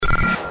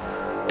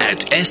at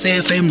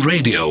SAFM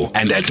Radio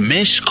and at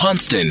Mesh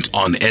Constant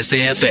on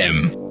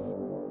SAFM.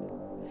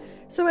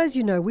 So as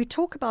you know, we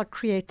talk about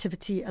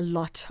creativity a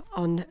lot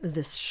on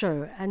this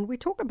show, and we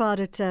talk about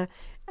it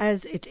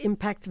as it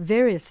impacts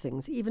various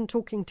things. Even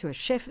talking to a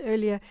chef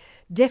earlier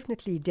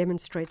definitely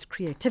demonstrates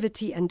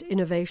creativity and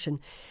innovation.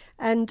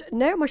 And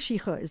Neo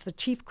Mashigo is the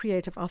Chief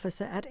Creative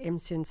Officer at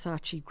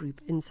Saatchi Group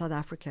in South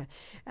Africa,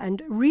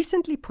 and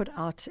recently put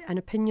out an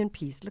opinion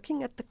piece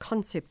looking at the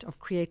concept of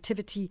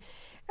creativity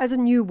as a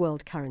new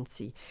world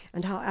currency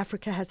and how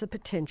Africa has the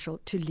potential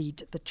to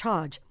lead the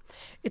charge.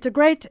 It's a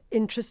great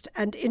interest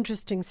and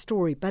interesting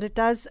story, but it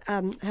does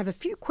have a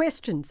few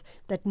questions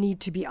that need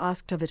to be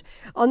asked of it.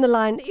 On the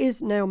line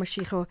is Neo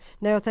Mashigo.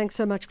 Neo, thanks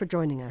so much for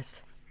joining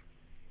us.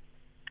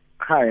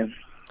 Hi.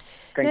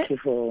 Thank you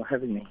for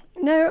having me.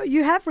 Now,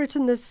 you have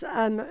written this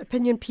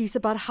opinion piece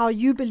about how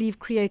you believe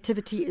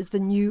creativity is the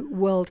new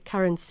world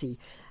currency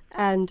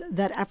and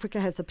that Africa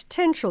has the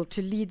potential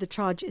to lead the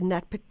charge in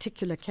that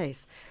particular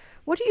case.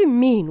 What do you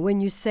mean when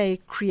you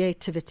say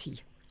creativity?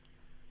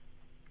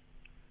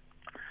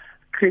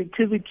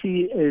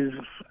 Creativity is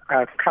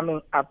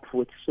coming up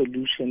with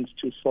solutions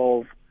to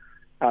solve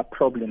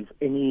problems,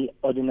 any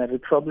ordinary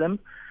problem.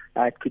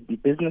 It could be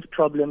business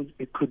problems.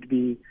 It could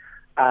be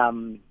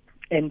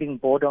ending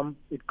boredom.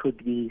 It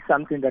could be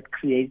something that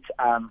creates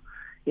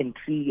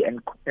intrigue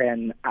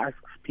and asks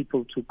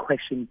people to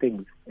question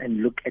things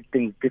and look at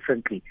things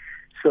differently.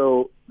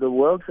 So the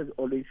world has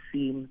always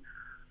seen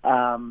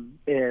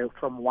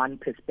from one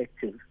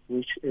perspective,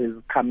 which is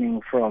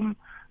coming from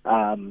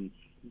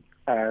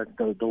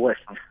the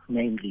West,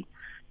 mainly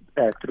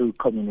through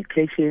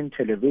communication,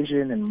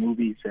 television, and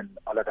movies, and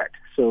all of that.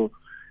 So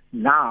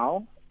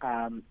now,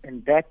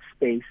 in that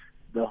space,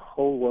 the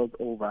whole world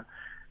over,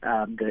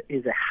 there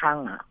is a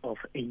hunger of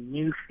a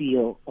new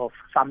feel of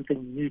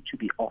something new to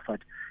be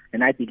offered,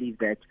 and I believe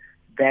that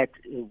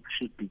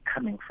should be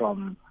coming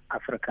from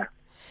Africa.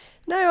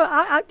 No,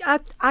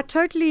 I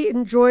totally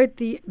enjoyed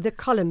the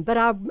column, but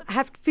I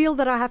feel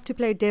that I have to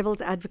play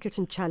devil's advocate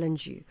and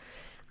challenge you.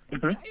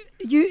 Mm-hmm.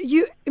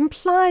 You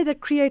imply that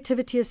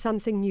creativity is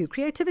something new.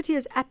 Creativity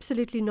is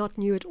absolutely not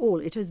new at all.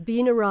 It has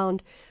been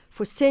around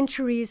for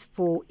centuries,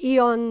 for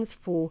eons,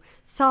 for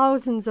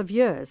thousands of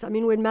years. I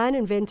mean, when man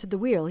invented the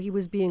wheel, he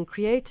was being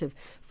creative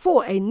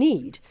for a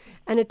need.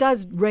 And it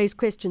does raise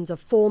questions of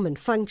form and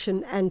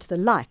function and the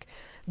like.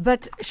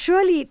 But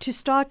surely to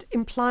start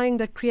implying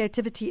that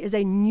creativity is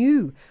a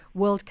new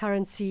world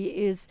currency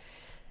is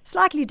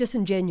slightly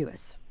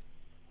disingenuous.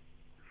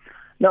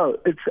 No,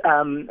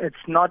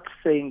 it's not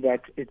saying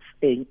that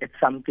it's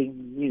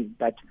something new,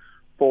 but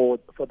for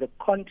the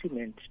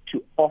continent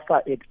to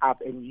offer it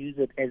up and use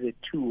it as a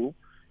tool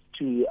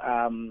to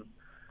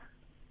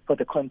for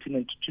the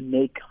continent to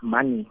make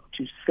money,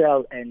 to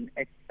sell and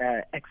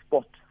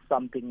export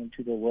something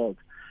into the world.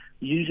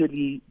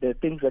 Usually the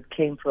things that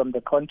came from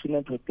the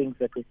continent were things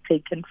that were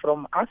taken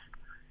from us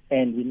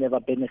and we never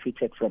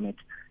benefited from it.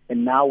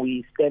 And now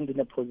we stand in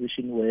a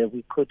position where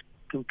we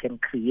can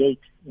create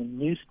a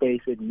new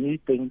space and new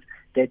things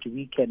that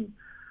we can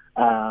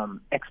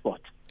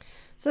export.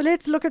 So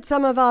let's look at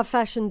some of our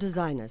fashion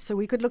designers. So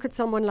we could look at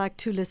someone like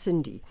Tula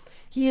Cindy.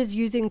 He is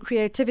using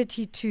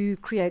creativity to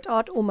create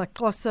art, or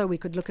Makosa. We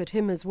could look at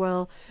him as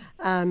well,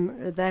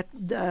 that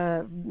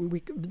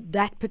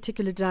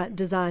particular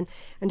design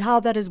and how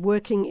that is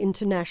working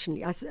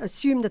internationally. I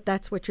assume that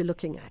that's what you're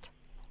looking at.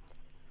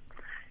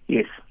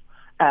 Yes.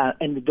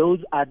 And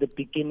those are the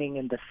beginning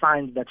and the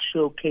signs that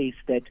showcase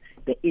that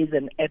there is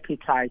an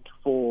appetite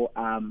for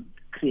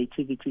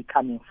creativity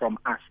coming from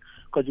us.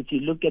 Because if you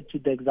look at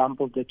the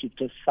examples that you've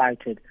just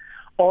cited,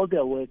 all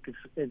their work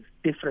is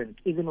different,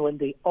 even when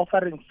they're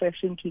offering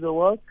fashion to the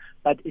world,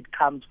 but it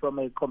comes from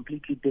a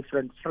completely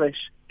different,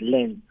 fresh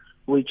lens,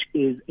 which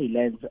is a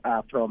lens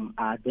from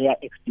their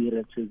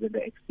experiences and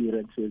the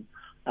experiences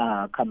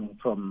coming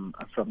from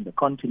the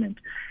continent.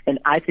 And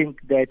I think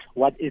that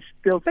what is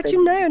still, but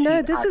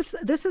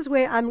this is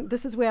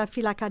where I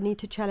feel like I need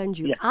to challenge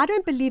you. Yeah. I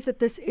don't believe that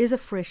this is a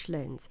fresh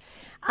lens.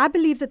 I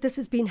believe that this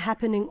has been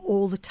happening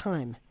all the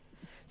time.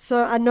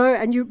 So I know,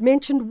 and you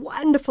mentioned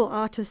wonderful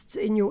artists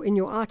in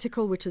your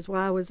article, which is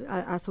why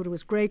I thought it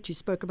was great. You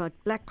spoke about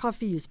Black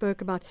Coffee, you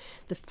spoke about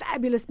the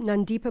fabulous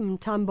Nandipa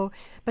Mtambo,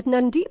 but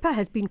Nandipa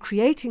has been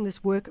creating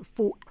this work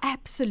for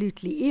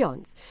absolutely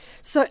eons.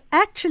 So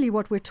actually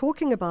what we're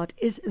talking about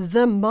is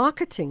the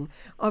marketing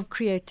of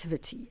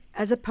creativity,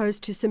 as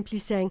opposed to simply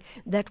saying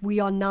that we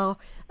are now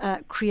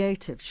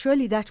creative.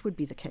 Surely that would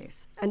be the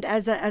case. And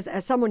as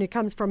someone who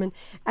comes from an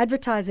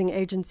advertising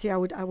agency, I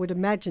would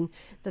imagine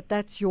that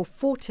that's your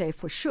forte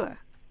for sure.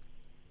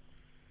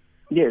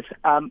 Yes,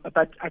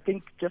 but I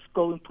think just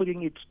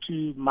putting it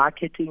to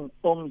marketing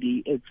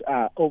only, it's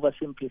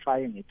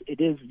oversimplifying it.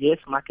 It is, yes,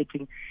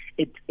 marketing.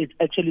 It's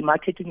actually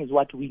marketing is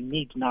what we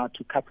need now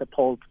to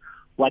catapult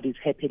what is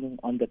happening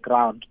on the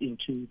ground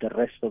into the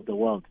rest of the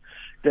world.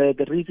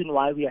 The reason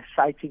why we are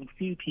citing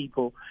few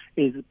people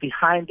is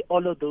behind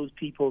all of those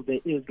people, there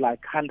is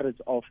like hundreds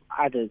of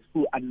others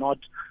who are not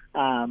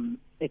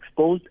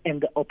exposed,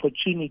 and the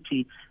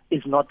opportunity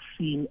is not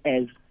seen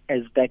as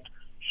as that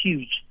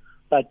huge.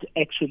 But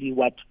actually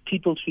what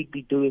people should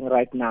be doing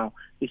right now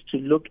is to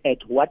look at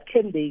what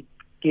can they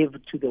give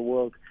to the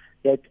world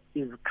that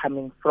is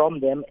coming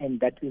from them and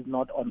that is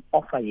not on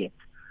offer yet.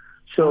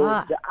 So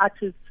the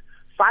artists,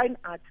 fine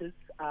artists,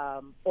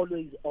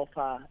 always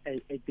offer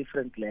a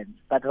different lens.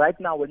 But right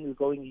now when we're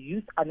going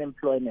youth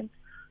unemployment,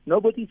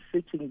 nobody's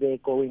sitting there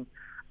going,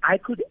 I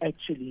could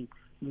actually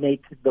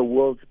make the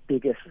world's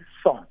biggest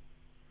song.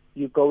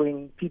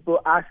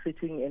 People are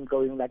sitting and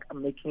going like,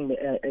 I'm making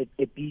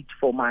a beat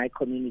for my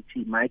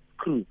community, my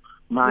crew,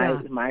 my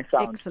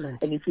sound.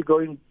 Excellent. And if you're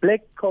going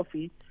Black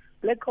Coffee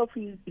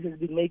has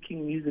been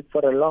making music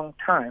for a long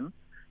time,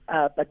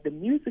 but the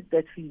music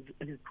that he's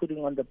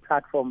putting on the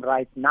platform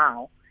right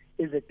now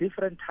is a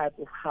different type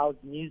of house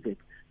music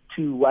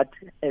to what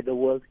the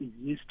world is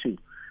used to.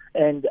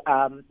 And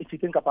if you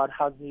think about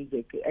house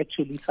music,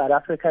 actually South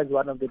Africa is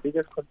one of the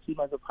biggest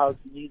consumers of house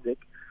music.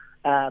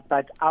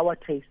 But our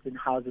taste in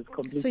house is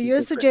completely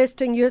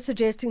different. You're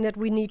suggesting that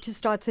we need to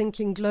start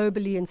thinking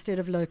globally instead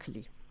of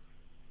locally.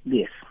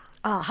 Yes.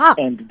 Aha.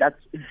 And that's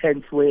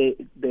hence where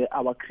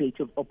our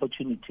creative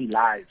opportunity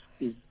lies.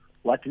 Is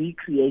what we're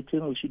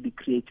creating, we should be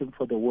creating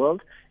for the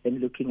world and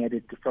looking at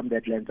it from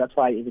that lens. That's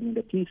why even in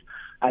the piece,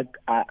 I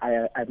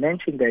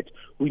mentioned that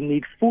we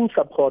need full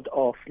support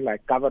of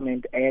like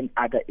government and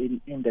other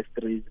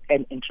industries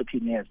and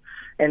entrepreneurs.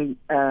 And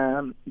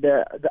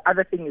the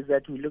other thing is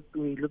that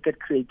we look at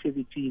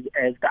creativity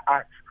as the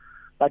arts,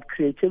 but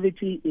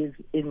creativity is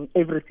in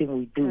everything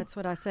we do. That's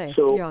what I say.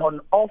 So on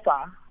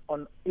offer,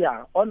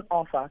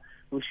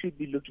 we should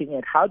be looking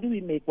at how do we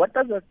make, what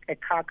does a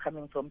car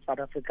coming from South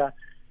Africa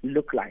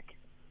look like?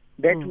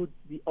 That would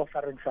be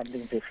offering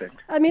something different.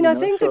 I mean, I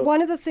think that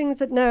one of the things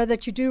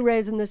that you do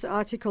raise in this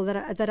article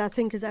that I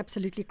think is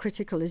absolutely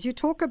critical is you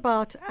talk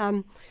about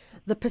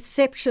the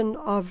perception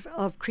of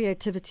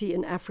creativity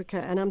in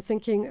Africa. And I'm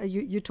thinking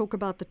you talk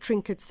about the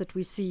trinkets that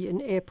we see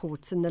in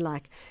airports and the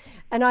like.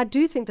 And I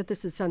do think that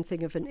this is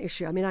something of an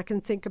issue. I mean, I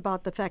can think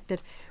about the fact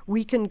that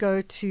we can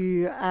go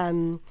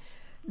to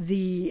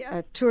the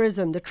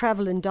tourism, the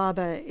travel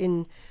indaba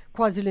in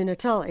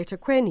KwaZulu-Natal,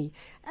 eThekwini.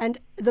 And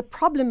the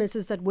problem is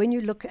that when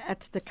you look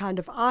at the kind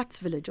of arts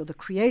village or the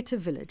creative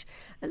village,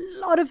 a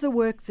lot of the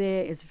work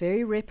there is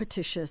very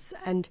repetitious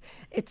and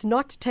it's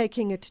not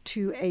taking it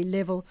to a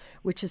level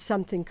which is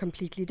something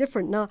completely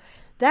different. Now,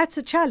 that's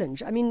a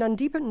challenge. I mean,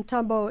 Nandipa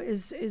Ntambo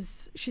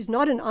she's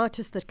not an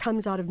artist that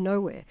comes out of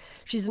nowhere.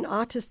 She's an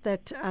artist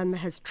that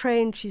has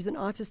trained. She's an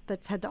artist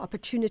that's had the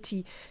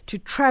opportunity to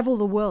travel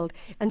the world.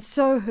 And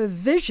so her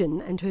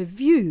vision and her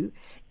view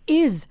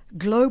is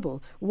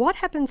global. What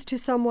happens to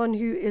someone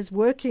who is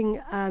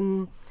working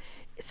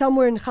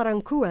somewhere in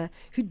Garankuwa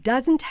who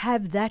doesn't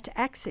have that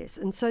access?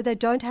 And so they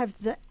don't have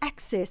the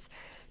access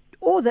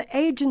or the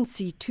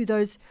agency to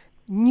those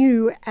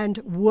new and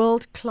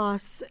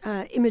world-class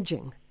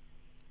imaging.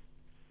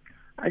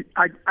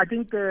 I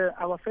think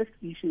our first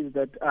issue is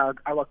that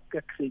our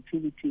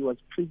creativity was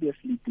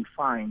previously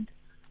defined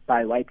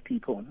by white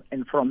people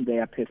and from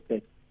their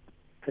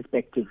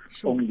perspective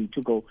only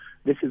to go,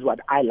 this is what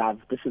I love,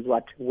 this is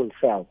what will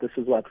sell, this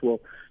is what will,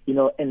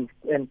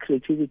 and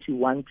creativity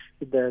wants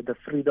the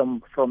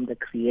freedom from the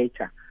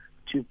creator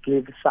to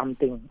give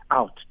something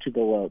out to the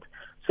world.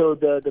 So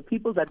the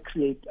people that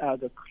create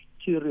the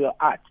curio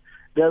art,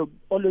 they'll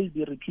always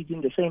be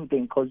repeating the same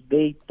thing because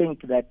they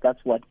think that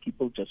that's what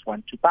people just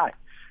want to buy.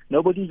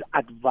 Nobody's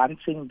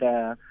advancing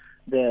the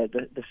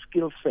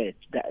skill set,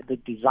 the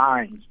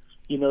designs,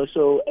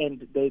 so,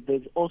 and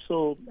there's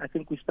also, I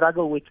think we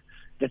struggle with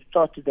the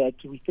thought that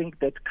we think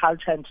that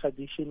culture and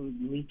tradition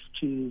needs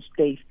to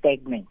stay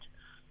stagnant.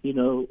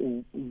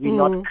 We're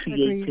not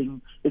creating,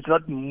 agreed. It's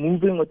not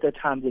moving with the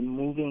times and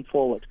moving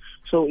forward.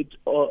 So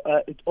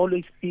it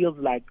always feels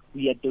like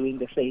we are doing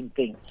the same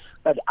thing.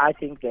 But I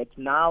think that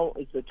now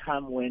is the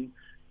time when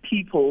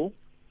people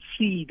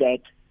see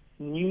that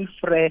new,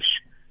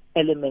 fresh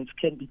elements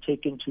can be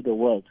taken to the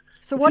world.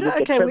 So we're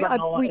going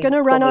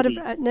to run out of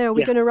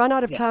we're going to run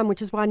out of time,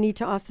 which is why I need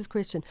to ask this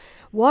question.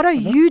 What are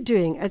you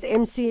doing as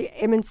M&C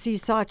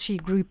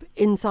Saatchi Group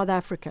in South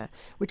Africa,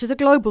 which is a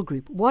global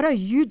group? What are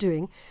you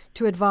doing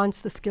to advance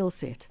the skill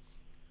set?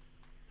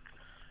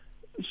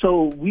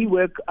 So we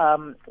work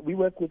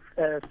with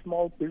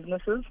small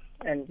businesses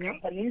and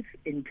companies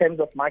in terms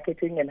of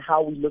marketing and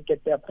how we look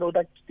at their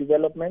product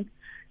development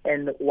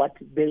and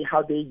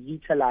how they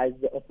utilize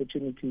the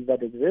opportunities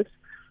that exist.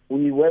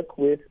 We work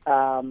with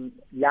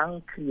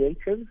young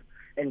creatives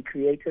and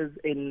creators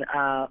in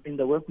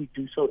the work we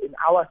do. So in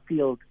our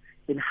field,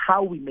 in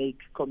how we make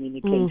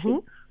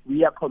communication,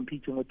 we are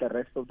competing with the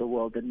rest of the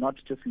world and not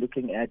just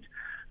looking at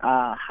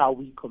how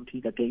we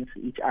compete against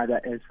each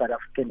other as South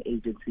African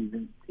agencies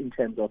in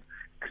terms of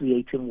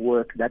creating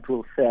work that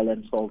will sell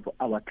and solve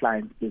our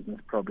clients'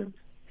 business problems.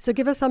 So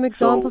give us some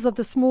examples of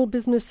the small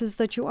businesses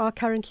that you are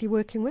currently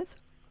working with.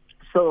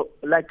 So,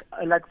 like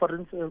for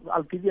instance,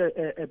 I'll give you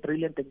a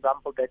brilliant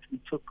example that we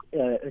took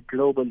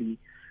globally.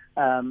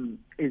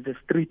 Is a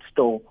street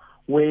store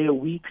where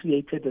we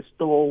created a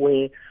store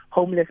where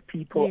homeless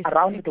people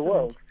around the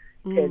world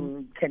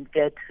can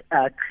get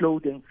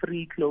clothing,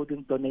 free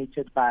clothing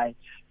donated by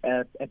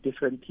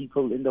different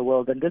people in the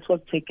world. And this was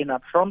taken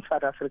up from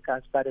South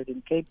Africa, started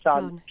in Cape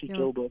Town to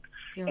Joburg,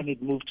 and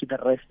it moved to the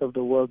rest of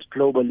the world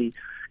globally.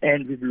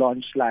 And we've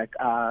launched like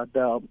our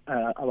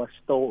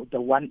store,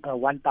 the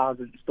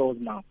 1,000 stores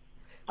now.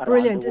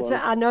 Brilliant.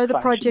 I know the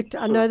project.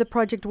 I know the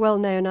project well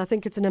now, and I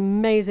think it's an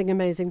amazing,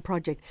 amazing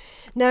project.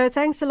 Now,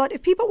 thanks a lot.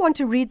 If people want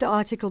to read the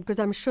article, because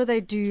I'm sure they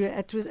do,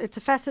 it's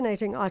a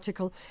fascinating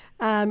article.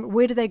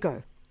 Where do they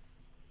go?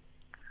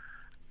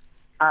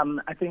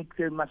 I think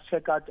they must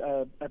check out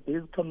a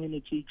Biz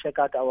community, check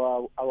out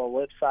our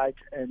website,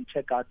 and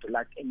check out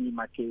like any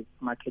marketing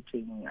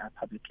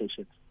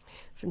publications.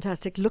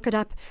 Fantastic. Look it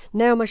up.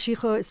 Now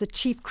Mashigo is the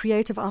Chief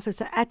Creative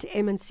Officer at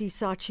M&C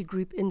Saatchi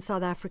Group in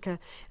South Africa,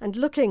 and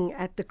looking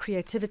at the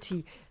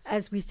creativity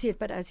as we see it.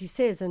 But as he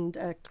says, and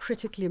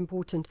critically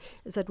important,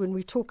 is that when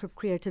we talk of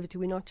creativity,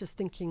 we're not just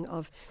thinking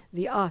of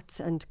the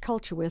arts and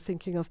culture, we're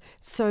thinking of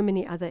so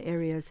many other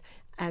areas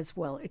as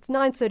well. It's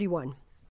 9:31.